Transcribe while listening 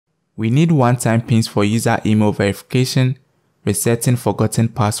We need one-time pins for user email verification, resetting forgotten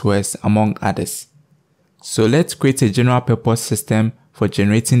passwords, among others. So let's create a general purpose system for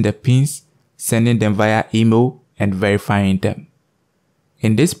generating the pins, sending them via email, and verifying them.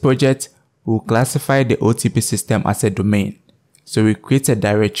 In this project, we'll classify the OTP system as a domain, so we create a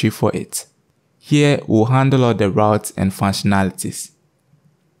directory for it. Here, we'll handle all the routes and functionalities.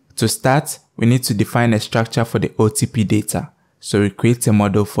 To start, we need to define a structure for the OTP data, so we create a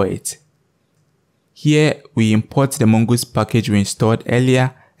model for it. Here, we import the Mongoose package we installed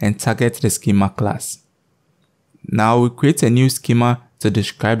earlier and target the schema class. Now we create a new schema to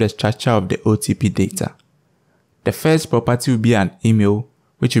describe the structure of the OTP data. The first property will be an email,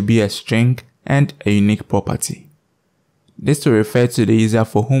 which will be a string and a unique property. This will refer to the user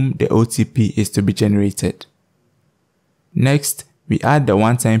for whom the OTP is to be generated. Next, we add the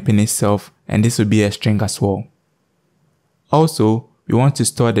one-time pin itself, and this will be a string as well. Also, we want to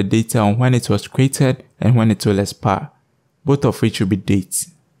store the data on when it was created and when it will expire, both of which will be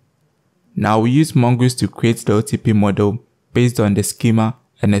dates. Now we use Mongoose to create the OTP model based on the schema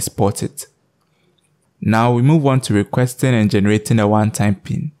and export it. Now we move on to requesting and generating a one-time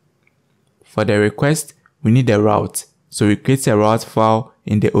pin. For the request, we need a route, so we create a route file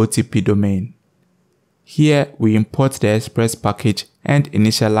in the OTP domain. Here we import the Express package and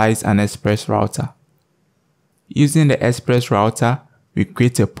initialize an Express router. Using the Express router, we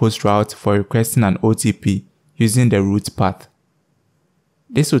create a post route for requesting an OTP using the route path.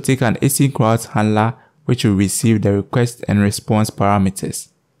 This will take an async route handler which will receive the request and response parameters.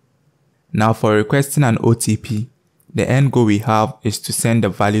 Now for requesting an OTP, the end goal we have is to send the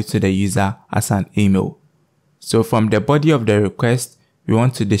value to the user as an email. So from the body of the request, we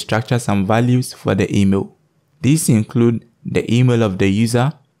want to destructure some values for the email. These include the email of the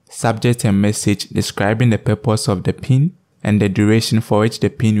user, subject and message describing the purpose of the pin, and the duration for which the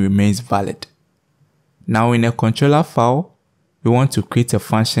pin remains valid. Now in a controller file, we want to create a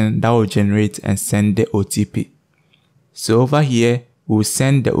function that will generate and send the OTP. So over here, we will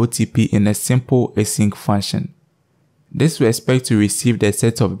send the OTP in a simple async function. This will expect to receive the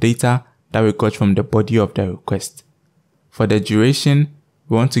set of data that we got from the body of the request. For the duration,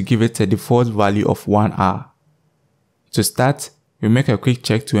 we want to give it a default value of 1 hour. To start, we make a quick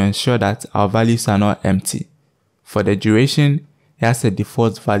check to ensure that our values are not empty. For the duration, it has a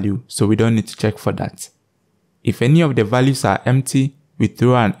default value, so we don't need to check for that. If any of the values are empty, we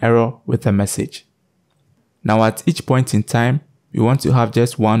throw an error with a message. Now at each point in time, we want to have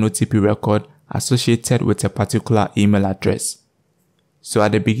just one OTP record associated with a particular email address. So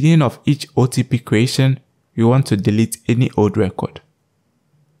at the beginning of each OTP creation, we want to delete any old record.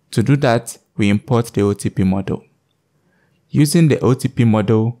 To do that, we import the OTP model. Using the OTP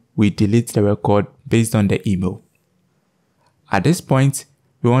model, we delete the record based on the email. At this point,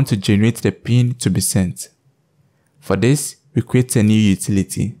 we want to generate the pin to be sent. For this, we create a new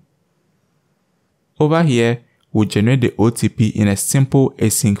utility. Over here, we'll generate the OTP in a simple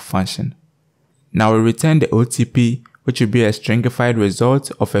async function. Now we return the OTP, which will be a stringified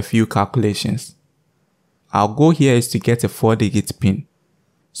result of a few calculations. Our goal here is to get a 4-digit pin.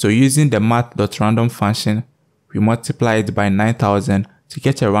 So using the math.random function, we multiply it by 9000 to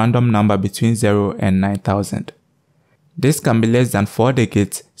get a random number between 0 and 9000. This can be less than 4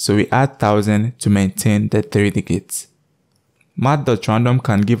 digits, so we add 1000 to maintain the 3 digits. Math.random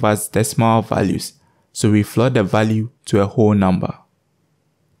can give us decimal values, so we float the value to a whole number.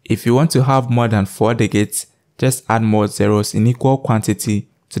 If you want to have more than 4 digits, just add more zeros in equal quantity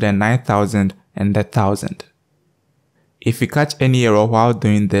to the 9000 and the 1000. If we catch any error while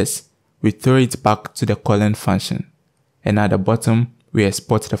doing this, we throw it back to the calling function, and at the bottom, we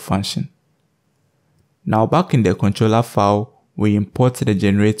export the function. Now back in the controller file, we import the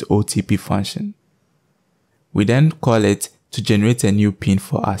generate OTP function. We then call it to generate a new pin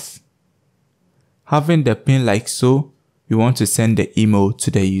for us. Having the pin like so, we want to send the email to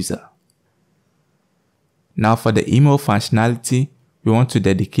the user. Now for the email functionality, we want to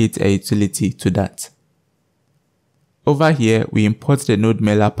dedicate a utility to that. Over here, we import the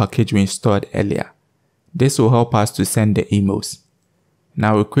NodeMailer package we installed earlier. This will help us to send the emails.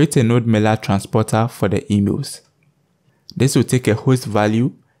 Now we create a NodeMailer transporter for the emails. This will take a host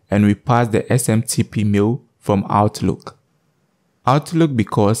value and we pass the SMTP mail from Outlook. Outlook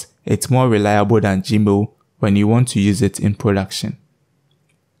because it's more reliable than Gmail when you want to use it in production.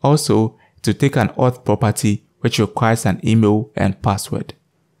 Also, it will take an auth property which requires an email and password.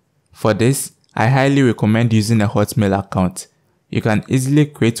 For this, I highly recommend using a Hotmail account. You can easily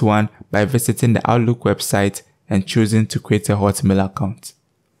create one by visiting the Outlook website and choosing to create a Hotmail account.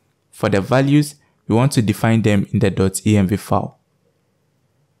 For the values, we want to define them in the .env file.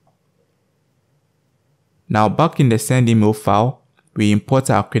 Now back in the send email file, we import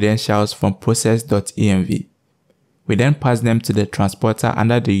our credentials from process.env. We then pass them to the transporter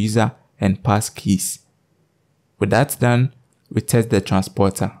under the user and pass keys. With that done, we test the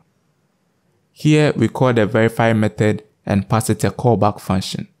transporter. Here we call the verify method and pass it a callback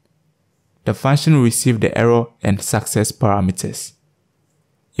function. The function will receive the error and success parameters.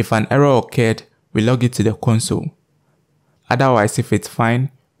 If an error occurred, we log it to the console. Otherwise, if it's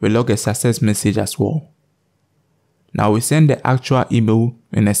fine, we log a success message as well. Now we send the actual email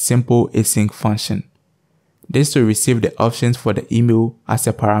in a simple async function. This will receive the options for the email as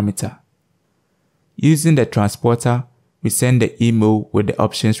a parameter. Using the transporter, we send the email with the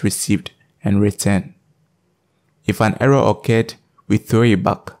options received and return. If an error occurred, we throw it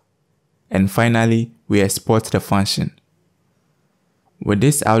back. And finally, we export the function. With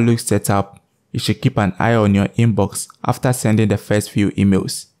this Outlook setup, you should keep an eye on your inbox after sending the first few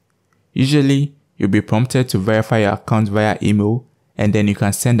emails. Usually, you'll be prompted to verify your account via email, and then you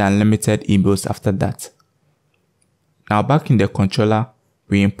can send unlimited emails after that. Now back in the controller,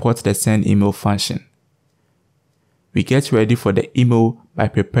 we import the send email function. We get ready for the email by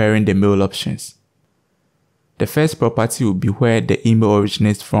preparing the mail options. The first property will be where the email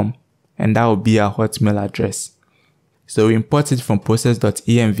originates from, and that will be our Hotmail address. So we import it from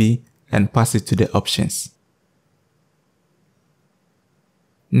process.env and pass it to the options.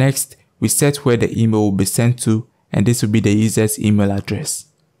 Next, we set where the email will be sent to, and this will be the user's email address.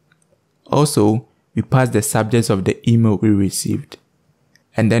 Also, we pass the subject of the email we received.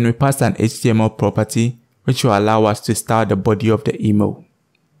 And then we pass an HTML property which will allow us to style the body of the email.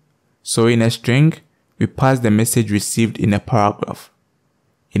 So in a string, we pass the message received in a paragraph.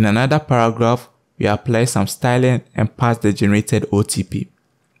 In another paragraph, we apply some styling and pass the generated OTP.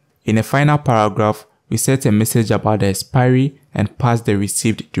 In a final paragraph, we set a message about the expiry and pass the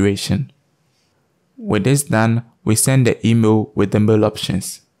received duration. With this done, we send the email with the mail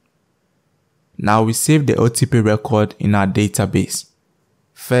options. Now we save the OTP record in our database.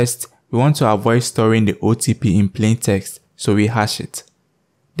 First, we want to avoid storing the OTP in plain text, so we hash it.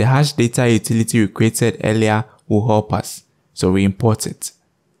 The hash data utility we created earlier will help us, so we import it.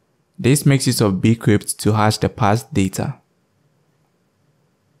 This makes use of bcrypt to hash the passed data.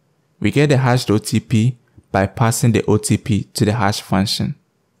 We get the hashed OTP by passing the OTP to the hash function.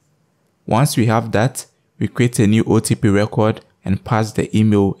 Once we have that, we create a new OTP record and pass the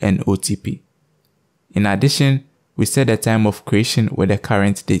email and OTP. In addition, we set the time of creation with the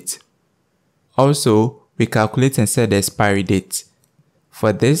current date. Also, we calculate and set the expiry date.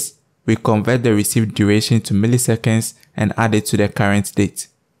 For this, we convert the received duration to milliseconds and add it to the current date.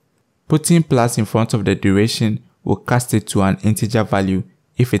 Putting plus in front of the duration will cast it to an integer value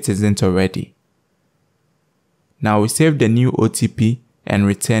if it isn't already. Now we save the new OTP and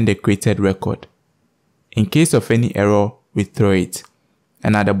return the created record. In case of any error, we throw it.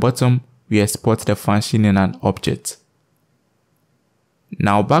 And at the bottom, we export the function in an object.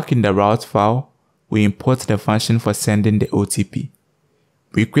 Now back in the route file, we import the function for sending the OTP.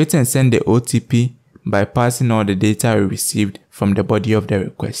 We create and send the OTP by passing all the data we received from the body of the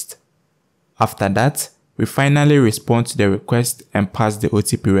request. After that, we finally respond to the request and pass the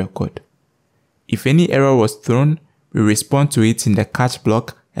OTP record. If any error was thrown, we respond to it in the catch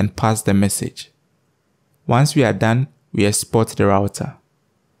block and pass the message. Once we are done, we export the router.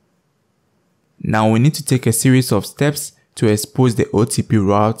 Now we need to take a series of steps to expose the OTP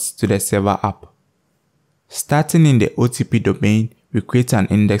routes to the server app. Starting in the OTP domain, we create an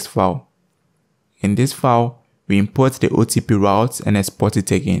index file. In this file, we import the OTP routes and export it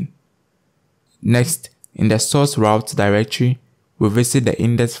again. Next, in the source routes directory, we visit the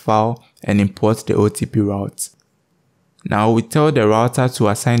index file and import the OTP routes. Now we tell the router to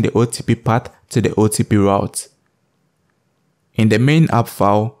assign the OTP path to the OTP route. In the main app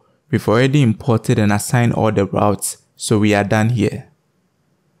file, we've already imported and assigned all the routes, so we are done here.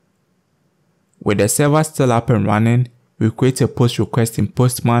 With the server still up and running, we create a post request in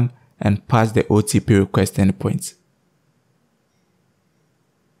Postman and pass the OTP request endpoint.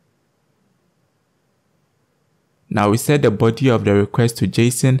 Now we set the body of the request to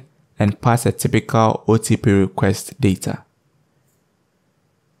JSON and pass a typical OTP request data.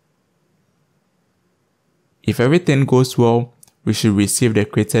 If everything goes well, we should receive the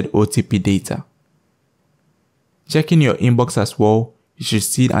created OTP data. Checking your inbox as well, you should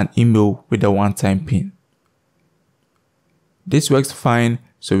see an email with a one-time PIN. This works fine,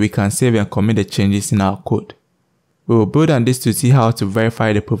 so we can save and commit the changes in our code. We will build on this to see how to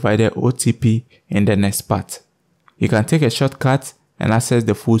verify the provided OTP in the next part. You can take a shortcut and access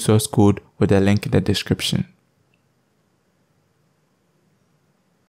the full source code with the link in the description.